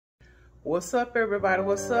What's up, everybody?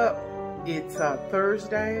 What's up? It's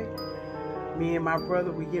Thursday. Me and my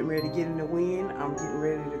brother, we getting ready to get in the wind. I'm getting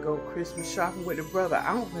ready to go Christmas shopping with the brother.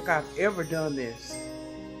 I don't think I've ever done this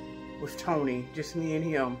with Tony, just me and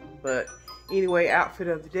him. But anyway, outfit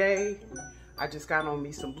of the day. I just got on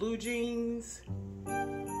me some blue jeans,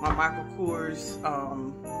 my Michael Kors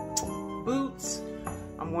boots.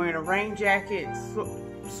 I'm wearing a rain jacket,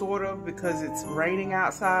 sort of, because it's raining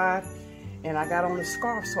outside. And I got on a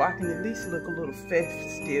scarf so I can at least look a little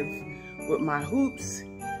festive with my hoops.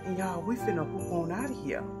 And y'all, we finna hoop on out of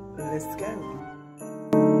here. Let's go.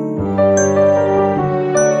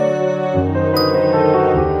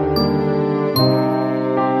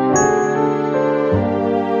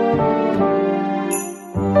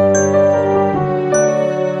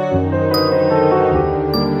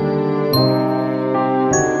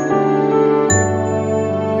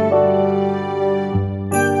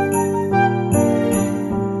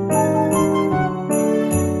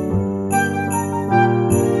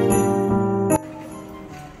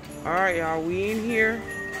 Y'all, we in here.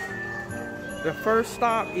 The first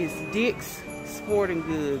stop is Dick's Sporting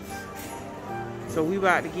Goods, so we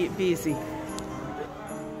about to get busy.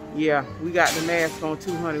 Yeah, we got the mask on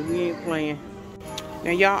 200. We ain't playing.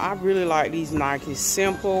 Now y'all, I really like these Nikes.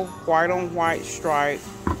 Simple, white on white stripe.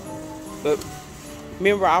 But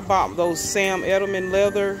remember, I bought those Sam Edelman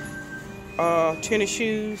leather tennis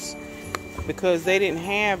shoes because they didn't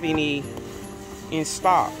have any in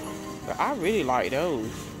stock. But I really like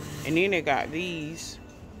those. And then they got these.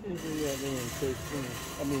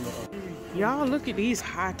 Y'all, look at these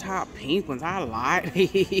high top pink ones. I like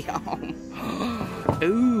them.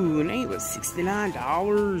 Ooh, and they was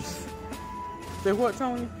 $69. Say what,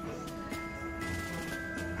 Tony?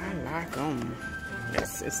 I like them.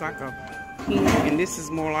 It's like a pink, and this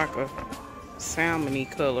is more like a salmon-y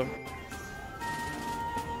color.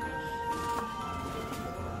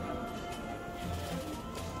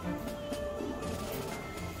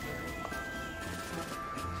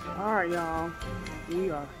 Alright, y'all,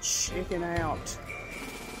 we are checking out,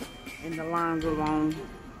 and the lines are long.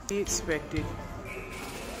 We expected.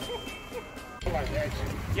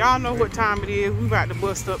 Y'all know what time it is. We about to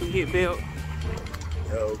bust up and get built.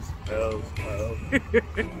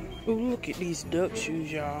 Ooh, look at these duck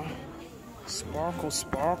shoes, y'all. Sparkle,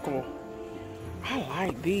 sparkle. I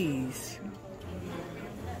like these.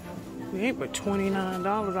 They ain't but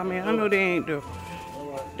 $29. I mean, I know they ain't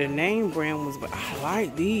the name brand ones, but I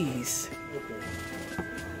like these.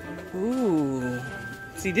 Ooh.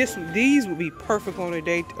 See, these would be perfect on a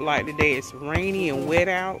day like today. It's rainy and wet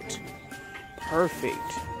out. Perfect.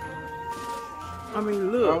 I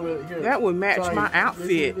mean, look, that would match my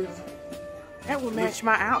outfit. That would match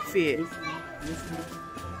my outfit.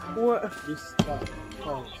 What?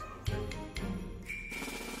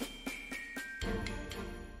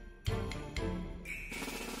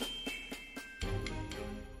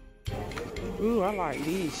 Ooh, I like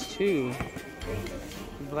these too.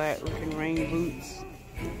 Black looking rain boots.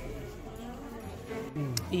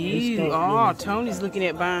 Ew, oh, Tony's looking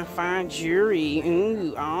at buying fine jewelry.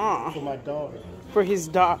 Ooh, oh. For my daughter. For his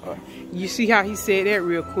daughter. You see how he said that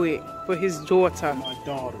real quick? For his daughter. My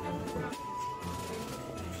daughter.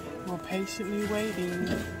 Well, patiently waiting.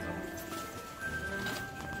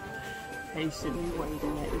 Patiently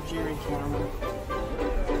waiting at the jewelry counter.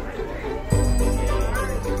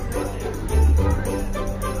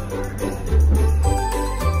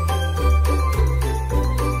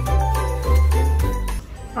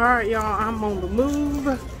 Alright, y'all, I'm on the move.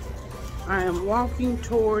 I am walking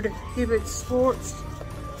toward Hibbett Sports.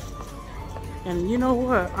 And you know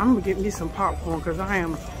what? I'm gonna get me some popcorn because I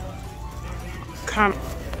am kind of.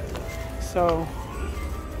 So,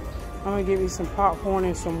 I'm gonna get me some popcorn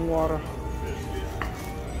and some water.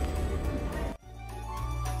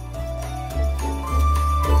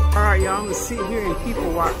 Alright, y'all, I'm gonna sit here and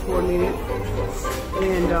people watch for a minute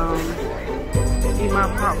and eat my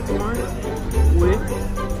popcorn with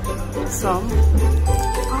some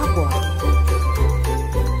aqua.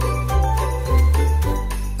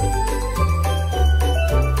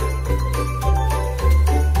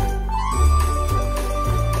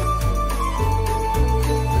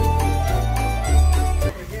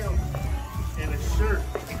 And a shirt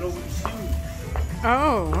to go with the shoes.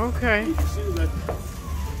 Oh, okay.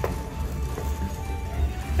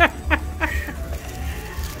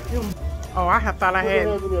 Oh, I thought I had.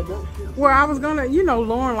 Well, I was gonna, you know,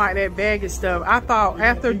 Lauren like that baggage stuff. I thought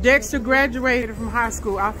after Dexter graduated from high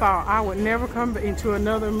school, I thought I would never come into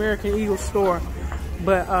another American Eagle store.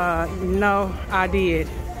 But no, I did.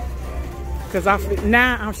 Cause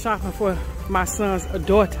now I'm shopping for my son's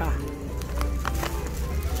daughter.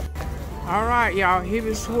 All right, y'all,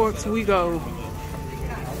 Hibbett Schwartz, we go.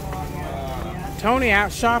 Tony out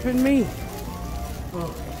shopping me.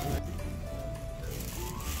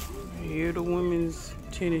 Here are the women's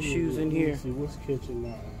tennis shoes in here. See what's catching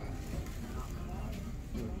my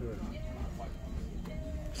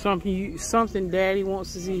eye. Something Daddy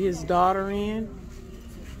wants to see his daughter in.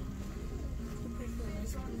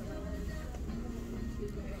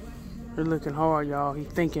 They're looking hard, y'all. He's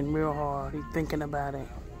thinking real hard. He's thinking about it.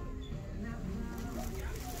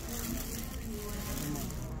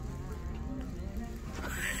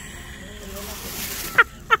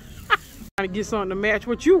 Trying to get something to match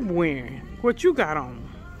what you wearing. What you got on.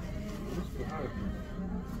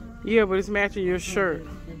 Yeah, but it's matching your shirt.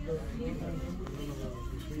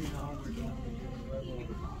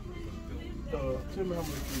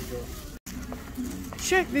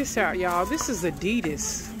 Check this out, y'all. This is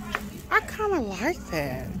Adidas. I kind of like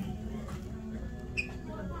that.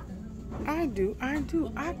 I do.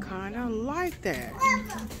 I kind of like that.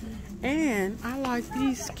 And I like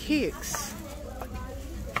these kicks.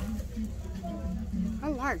 I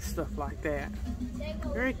like stuff like that.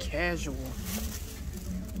 Very casual.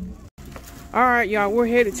 All right, y'all. We're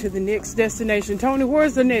headed to the next destination. Tony,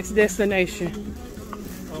 where's the next destination?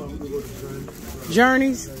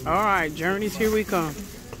 Journeys? All right, Journeys, here we come.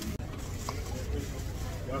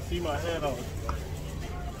 Y'all see my head on.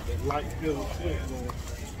 Light still shit, man.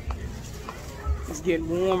 It's getting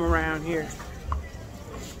warm around here.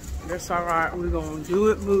 That's all right. We're going to do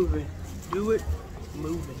it moving. Do it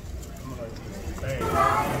moving.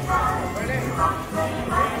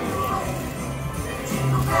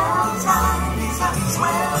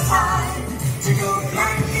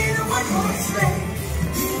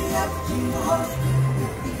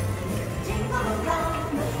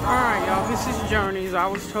 Alright, y'all, this is Journeys. I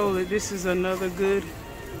was told that this is another good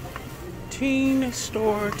teen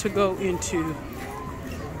store to go into.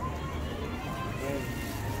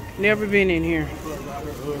 Never been in here.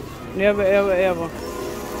 Never, ever, ever.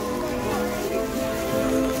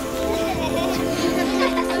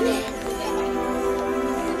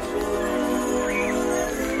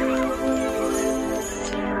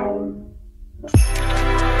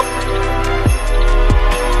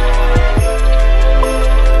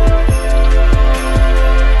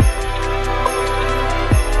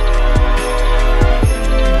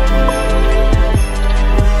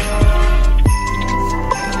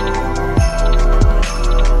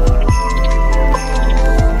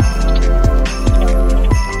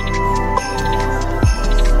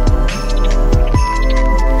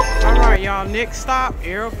 Next stop,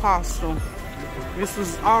 Aeropostale. This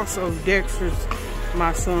was also Dexter's,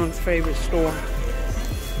 my son's favorite store.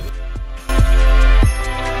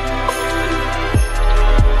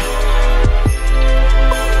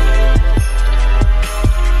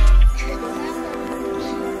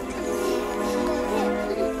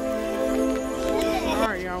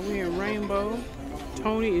 Alright, y'all, we in Rainbow.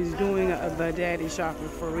 Tony is doing the daddy shopping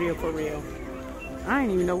for real, for real. I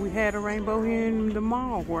didn't even know we had a Rainbow here in the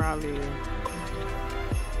mall where I live.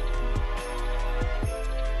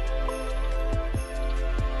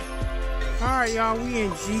 Alright, y'all, we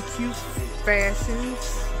in GQ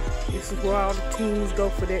Fashions. This is where all the teens go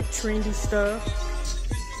for that trendy stuff.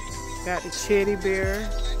 Got the Teddy Bear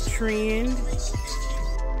trend.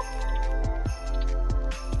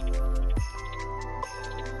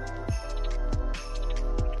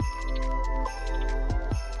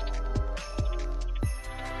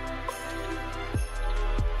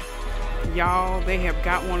 Y'all, they have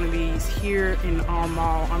got one of these here in our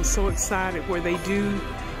mall. I'm so excited where they do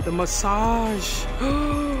the massage.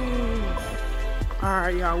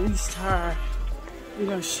 Alright, y'all, we tired. We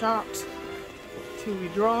done shopped till we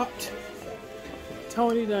dropped.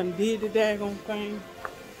 Tony done did the daggone thing.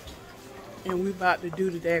 And we about to do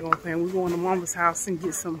the daggone thing. We're going to Mama's house and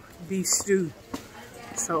get some beef stew.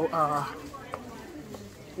 So,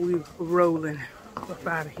 we're rolling up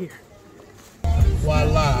out of here.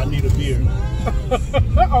 Voila, I need a beer.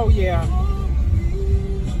 Oh, yeah.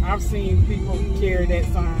 I've seen people carry that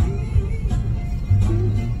sign.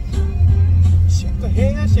 Shake the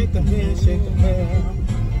hair, shake the hair, shake the hair.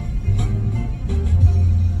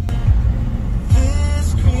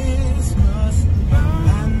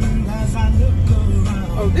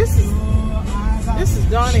 Oh, this is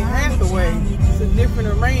Donny Hathaway. It's a different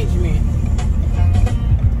arrangement.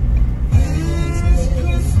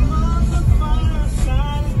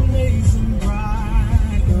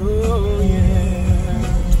 Oh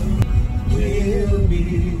yeah, will be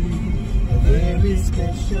a very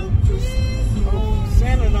special Christmas. Oh,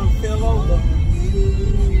 Santa done fell over.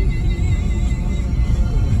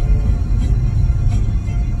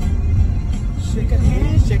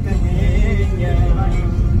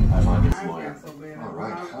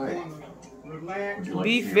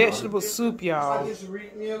 Beef vegetable soup, y'all.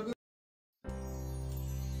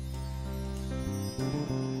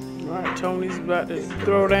 Alright, Tony's about to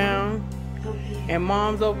throw down. And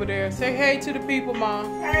Mom's over there. Say hey to the people, Mom.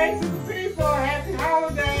 Hey to the people. Happy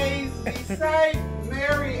holidays. Be safe,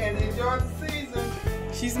 merry, and enjoy the season.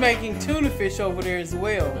 She's making tuna fish over there as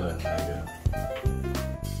well.